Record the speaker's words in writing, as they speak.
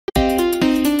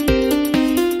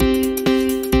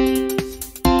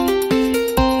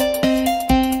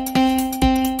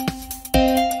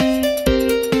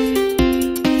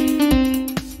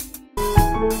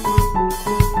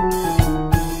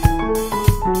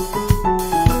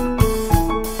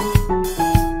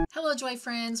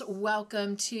friends,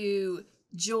 welcome to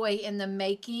Joy in the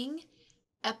Making,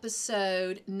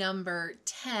 episode number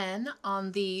 10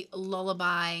 on the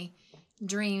Lullaby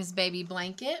Dreams Baby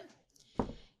Blanket.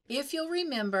 If you'll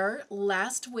remember,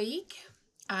 last week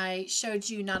I showed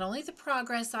you not only the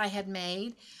progress I had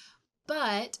made,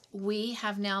 but we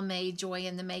have now made Joy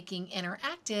in the Making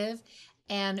interactive,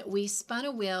 and we spun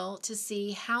a wheel to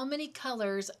see how many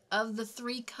colors of the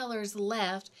 3 colors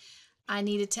left I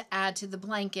needed to add to the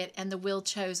blanket, and the wheel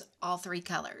chose all 3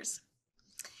 colors.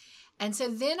 And so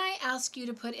then I asked you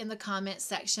to put in the comment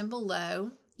section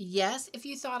below, yes, if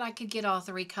you thought I could get all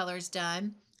 3 colors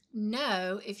done,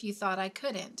 no, if you thought I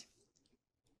couldn't.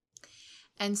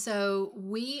 And so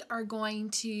we are going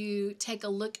to take a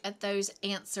look at those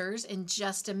answers in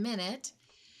just a minute,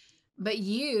 but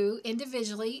you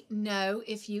individually know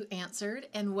if you answered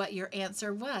and what your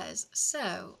answer was.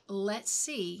 So let's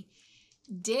see.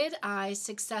 Did I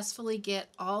successfully get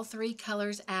all 3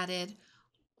 colors added,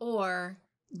 or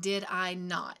did I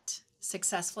not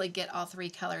successfully get all 3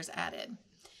 colors added?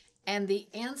 And the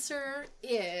answer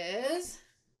is,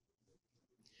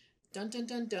 dun dun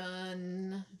dun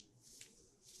dun,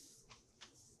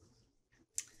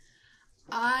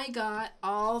 I got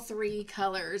all 3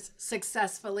 colors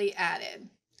successfully added.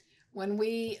 When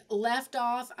we left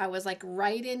off, I was like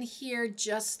right in here,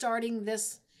 just starting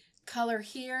this color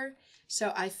here.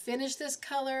 So I finished this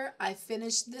color, I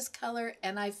finished this color,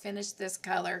 and I finished this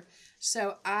color.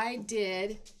 So I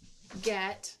did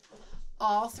get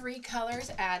all 3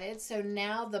 colors added. So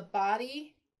now the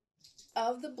body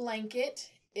of the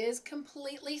blanket is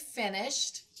completely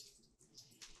finished.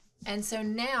 And so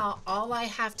now all I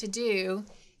have to do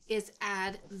is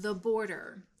add the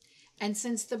border. And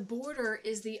since the border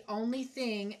is the only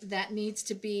thing that needs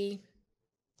to be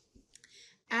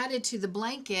added to the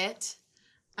blanket,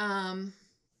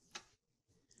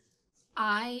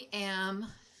 I am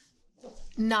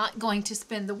not going to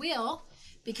spin the wheel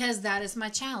because that is my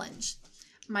challenge.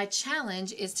 My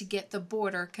challenge is to get the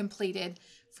border completed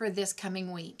for this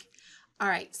coming week. All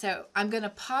right, so I'm going to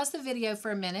pause the video for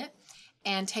a minute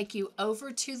and take you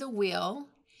over to the wheel,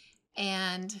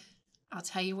 and I'll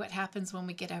tell you what happens when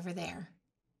we get over there.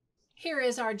 Here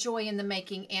is our Joy in the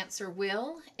Making answer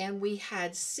wheel, and we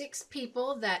had 6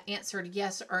 people that answered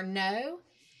yes or no.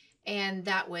 And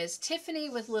that was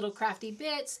Tiffany with Little Crafty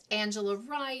Bits, Angela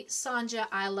Wright, Sonja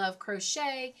I Love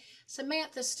Crochet,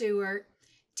 Samantha Stewart,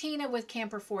 Tina with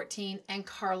Camper 14, and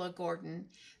Carla Gordon.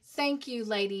 Thank you,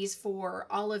 ladies, for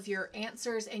all of your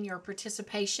answers and your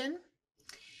participation.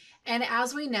 And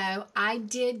as we know, I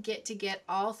did get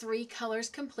all 3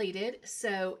 colors completed.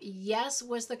 So yes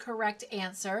was the correct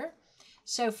answer.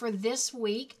 So for this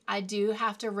week, I do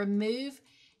have to remove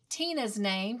Tina's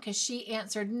name because she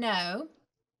answered no.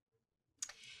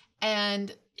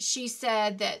 And she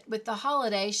said that with the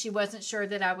holiday, she wasn't sure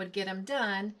that I would get them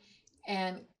done.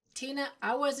 And Tina,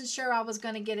 I wasn't sure I was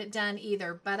going to get it done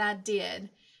either, but I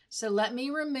did. So let me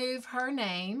remove her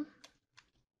name.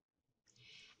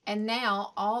 And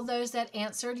now all those that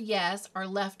answered yes are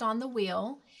left on the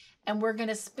wheel. And we're going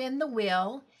to spin the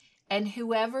wheel. And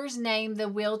whoever's name the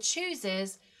wheel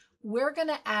chooses, we're going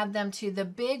to add them to the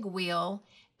big wheel.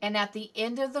 And at the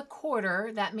end of the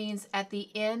quarter, that means at the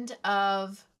end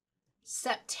of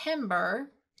September,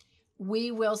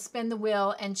 we will spin the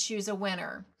wheel and choose a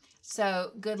winner.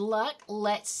 So good luck.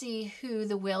 Let's see who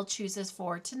the wheel chooses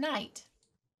for tonight.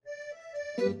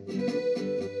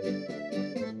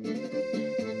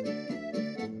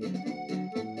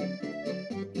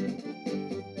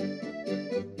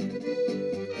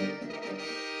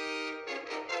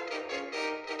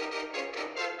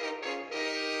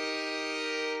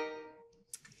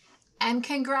 And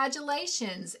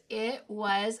congratulations, it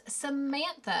was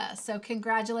Samantha. So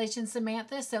congratulations,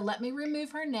 Samantha. So let me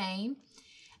remove her name.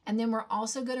 And then we're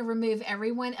also going to remove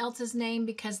everyone else's name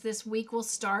because this week will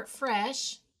start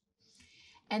fresh.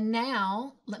 And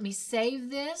now let me save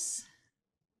this.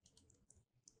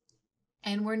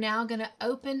 And we're now going to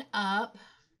open up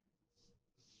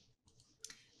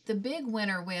the big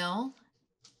winner wheel.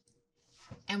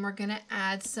 And we're going to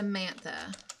add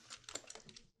Samantha.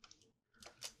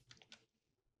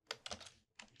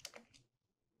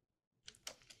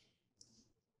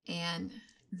 And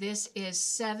this is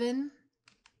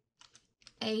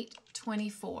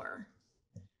 7/8/24.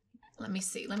 Let me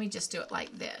see. Let me just do it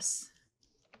like this.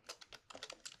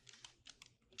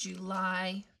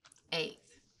 July 8th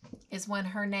is when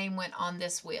her name went on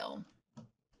this wheel.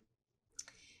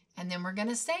 And then we're going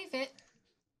to save it.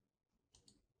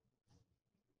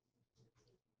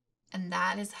 And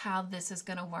that is how this is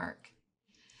going to work.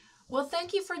 Well,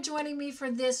 thank you for joining me for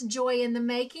this Joy in the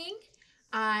Making.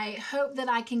 I hope that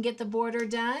I can get the border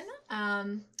done.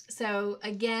 So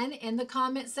again, in the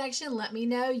comment section, let me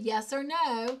know yes or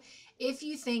no if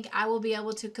you think I will be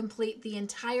able to complete the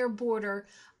entire border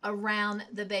around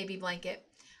the baby blanket.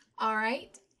 All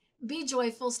right. Be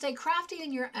joyful, stay crafty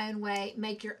in your own way,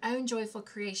 make your own joyful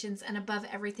creations, and above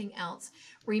everything else,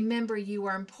 remember you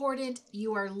are important,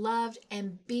 you are loved,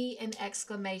 and be an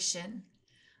exclamation.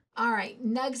 All right,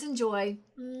 Nugs and Joy.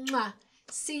 Mwah.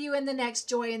 See you in the next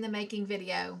Joy in the Making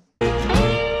video.